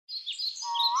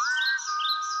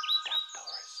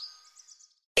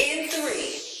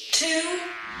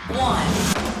1.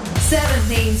 7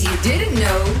 things you didn't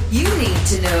know you need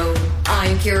to know.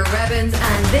 I'm Ciara Rebbins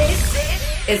and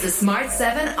this is the Smart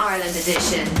 7 Ireland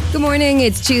edition. Good morning,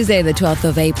 it's Tuesday the 12th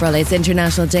of April. It's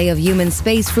International Day of Human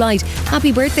Space Flight.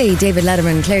 Happy birthday David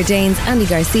Letterman, Claire Danes, Andy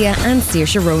Garcia and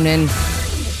Saoirse Ronan.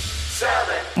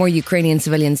 More Ukrainian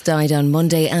civilians died on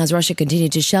Monday as Russia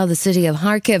continued to shell the city of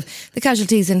Kharkiv. The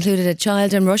casualties included a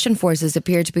child, and Russian forces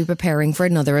appear to be preparing for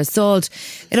another assault.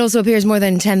 It also appears more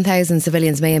than 10,000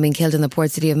 civilians may have been killed in the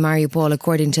port city of Mariupol,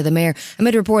 according to the mayor,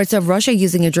 amid reports of Russia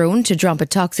using a drone to drop a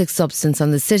toxic substance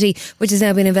on the city, which has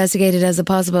now been investigated as a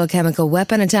possible chemical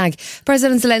weapon attack.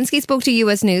 President Zelensky spoke to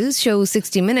US News show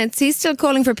 60 Minutes. He's still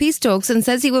calling for peace talks and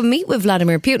says he will meet with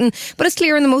Vladimir Putin, but it's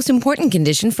clear on the most important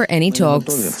condition for any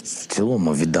talks.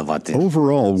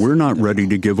 Overall, we're not ready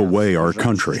to give away our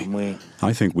country.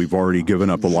 I think we've already given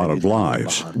up a lot of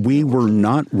lives. We were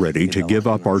not ready to give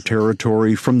up our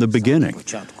territory from the beginning.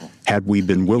 Had we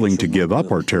been willing to give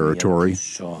up our territory,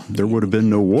 there would have been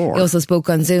no war. He also spoke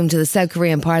on Zoom to the South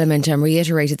Korean parliament and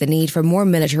reiterated the need for more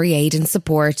military aid and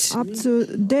support. Up to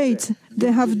date,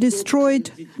 they have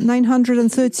destroyed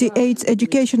 938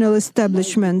 educational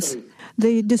establishments.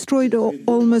 They destroyed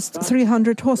almost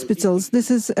 300 hospitals.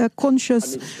 This is a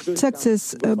conscious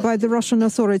success by the Russian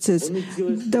authorities.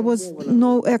 There was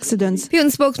no accidents.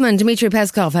 Putin spokesman Dmitry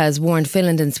Peskov has warned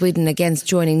Finland and Sweden against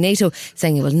joining NATO,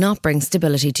 saying it will not bring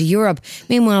stability to Europe.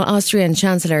 Meanwhile, Austrian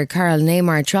Chancellor Karl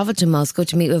Nehammer travelled to Moscow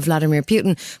to meet with Vladimir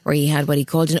Putin, where he had what he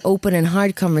called an open and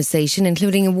hard conversation,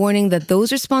 including a warning that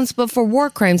those responsible for war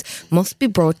crimes must be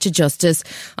brought to justice.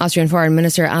 Austrian Foreign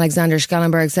Minister Alexander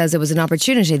Schallenberg says it was an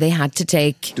opportunity they had to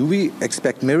take. Do we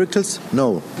expect miracles?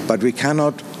 No, but we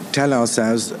cannot tell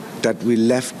ourselves that we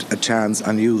left a chance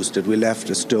unused, that we left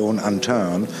a stone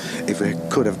unturned if we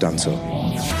could have done so.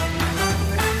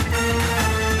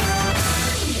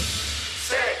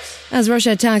 As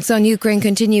Russia attacks on Ukraine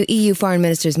continue, EU foreign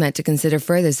ministers met to consider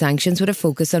further sanctions with a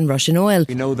focus on Russian oil.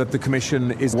 We know that the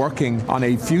Commission is working on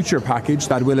a future package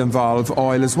that will involve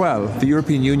oil as well. The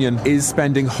European Union is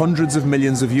spending hundreds of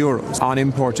millions of euros on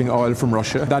importing oil from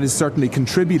Russia. That is certainly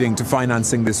contributing to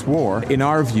financing this war. In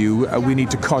our view, we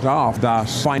need to cut off that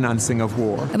financing of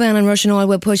war. A ban on Russian oil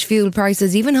will push fuel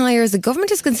prices even higher as the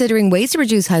government is considering ways to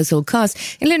reduce household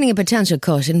costs, including a potential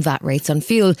cut in VAT rates on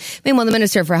fuel. Meanwhile, the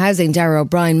Minister for Housing, Darragh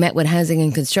O'Brien, met with housing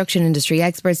and construction industry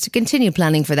experts to continue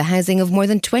planning for the housing of more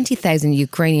than 20,000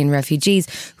 Ukrainian refugees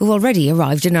who've already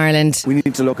arrived in Ireland. We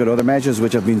need to look at other measures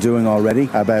which I've been doing already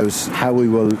about how we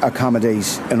will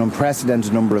accommodate an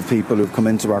unprecedented number of people who've come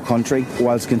into our country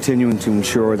whilst continuing to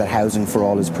ensure that housing for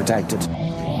all is protected.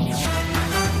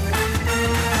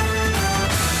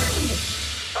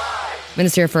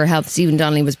 Minister for Health Stephen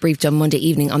Donnelly was briefed on Monday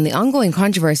evening on the ongoing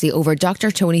controversy over Dr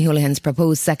Tony Holohan's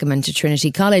proposed secondment to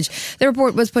Trinity College. The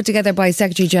report was put together by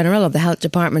Secretary General of the Health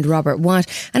Department Robert Watt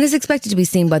and is expected to be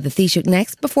seen by the Taoiseach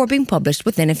next before being published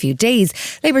within a few days.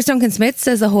 Labour's Duncan Smith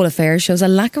says the whole affair shows a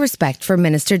lack of respect for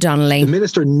Minister Donnelly. The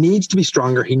Minister needs to be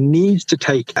stronger. He needs to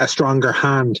take a stronger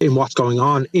hand in what's going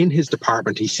on in his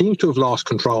department. He seems to have lost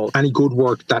control. Any good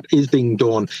work that is being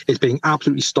done is being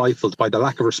absolutely stifled by the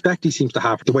lack of respect he seems to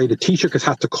have. The way the Taoiseach has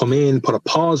had to come in, put a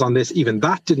pause on this, even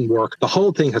that didn't work. The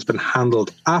whole thing has been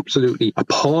handled absolutely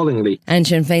appallingly. And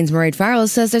Sinn Féin's Mairead Farrell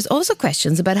says there's also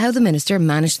questions about how the Minister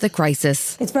managed the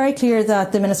crisis. It's very clear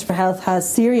that the Minister for Health has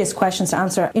serious questions to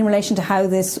answer in relation to how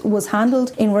this was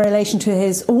handled, in relation to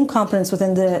his own competence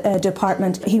within the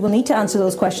department. He will need to answer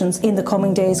those questions in the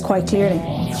coming days quite clearly.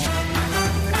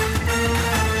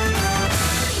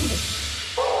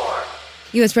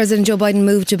 US President Joe Biden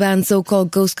moved to ban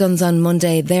so-called ghost guns on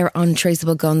Monday. They're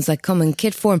untraceable guns that come in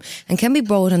kit form and can be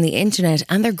bought on the internet,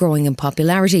 and they're growing in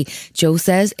popularity. Joe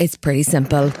says it's pretty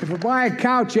simple. If you buy a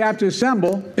couch you have to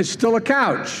assemble, it's still a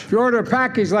couch. If you order a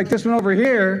package like this one over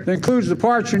here that includes the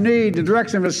parts you need, the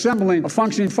direction of assembling a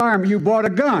functioning firearm, you bought a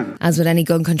gun. As with any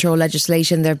gun control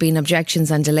legislation, there have been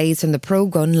objections and delays from the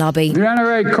pro-gun lobby. The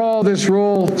NRA called this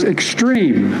rule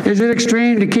extreme. Is it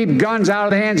extreme to keep guns out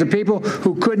of the hands of people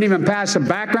who couldn't even pass a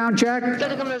background check? Still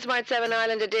to come to the Smart 7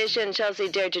 Ireland edition, Chelsea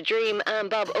Dare to Dream, and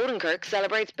Bob Odenkirk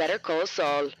celebrates Better Call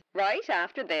Saul. Right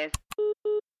after this.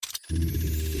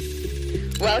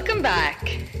 Welcome back.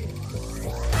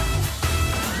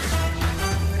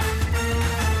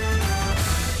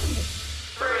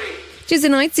 Tuesday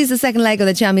night sees the second leg of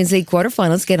the Champions League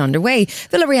quarter-finals get underway.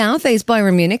 Villarreal face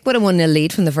Bayern Munich with a 1-0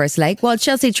 lead from the first leg, while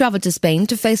Chelsea travel to Spain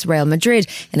to face Real Madrid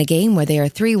in a game where they are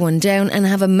 3-1 down and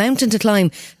have a mountain to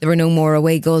climb. There were no more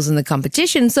away goals in the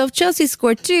competition, so if Chelsea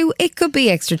score 2, it could be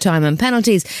extra time and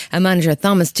penalties. And manager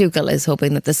Thomas Tuchel is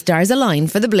hoping that the stars align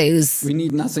for the Blues. We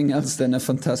need nothing else than a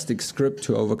fantastic script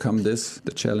to overcome this.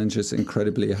 The challenge is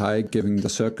incredibly high, given the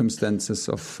circumstances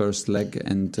of first leg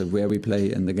and where we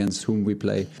play and against whom we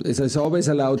play. It's always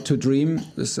allowed to dream.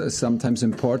 It's sometimes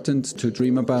important to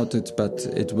dream about it, but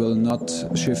it will not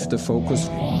shift the focus.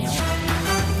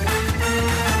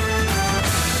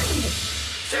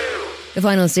 The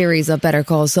final series of Better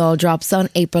Call Saul drops on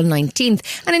April 19th,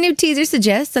 and a new teaser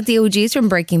suggests that the OGs from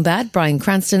Breaking Bad, Bryan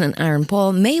Cranston and Aaron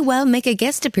Paul, may well make a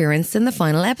guest appearance in the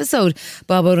final episode.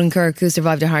 Bob Odenkirk, who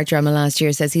survived a heart trauma last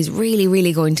year, says he's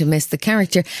really going to miss the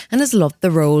character and has loved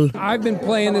the role. I've been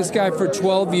playing this guy for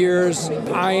 12 years.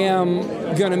 I am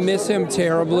going to miss him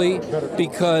terribly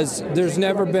because there's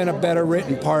never been a better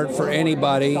written part for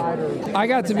anybody. I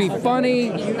got to be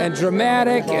funny and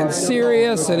dramatic and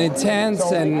serious and intense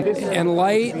and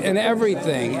light and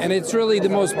everything, and it's really the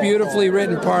most beautifully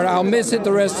written part. I'll miss it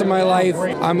the rest of my life.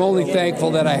 I'm only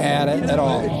thankful that I had it at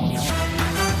all.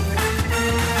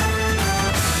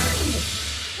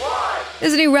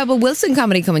 There's a new Rebel Wilson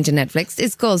comedy coming to Netflix.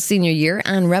 It's called Senior Year,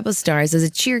 and Rebel stars as a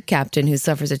cheer captain who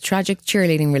suffers a tragic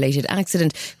cheerleading-related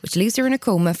accident which leaves her in a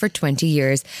coma for 20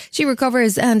 years. She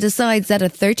recovers and decides that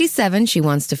at 37 she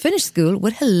wants to finish school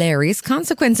with hilarious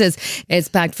consequences. It's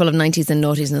packed full of 90s and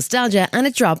noughties nostalgia, and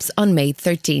it drops on May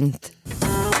 13th.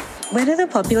 Where do the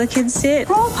popular kids sit?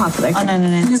 We're all popular. Oh, no.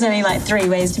 There's only like 3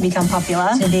 ways to become popular.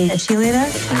 To be a cheerleader,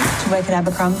 to work at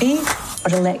Abercrombie, or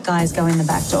to let guys go in the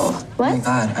back door. What? Oh my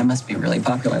God, I must be really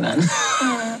popular then. Would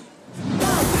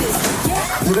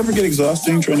it ever get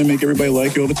exhausting trying to make everybody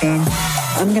like you all the time?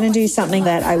 I'm going to do something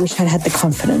that I wish I'd had the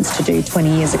confidence to do 20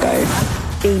 years ago.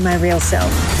 Be my real self.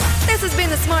 This has been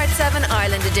the Smart 7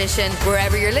 Ireland edition.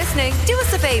 Wherever you're listening, do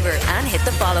us a favour and hit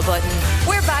the follow button.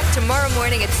 We're back tomorrow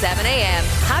morning at 7 a.m.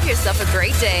 Have yourself a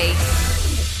great day.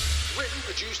 Written,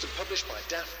 produced and published by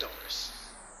Daft Doris.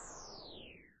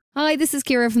 Hi, this is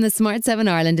Ciara from the Smart 7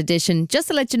 Ireland edition. Just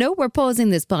to let you know, we're pausing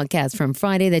this podcast from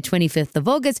Friday the 25th of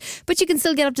August, but you can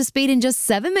still get up to speed in just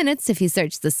 7 minutes if you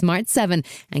search the Smart 7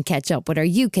 and catch up with our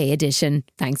UK edition.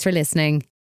 Thanks for listening.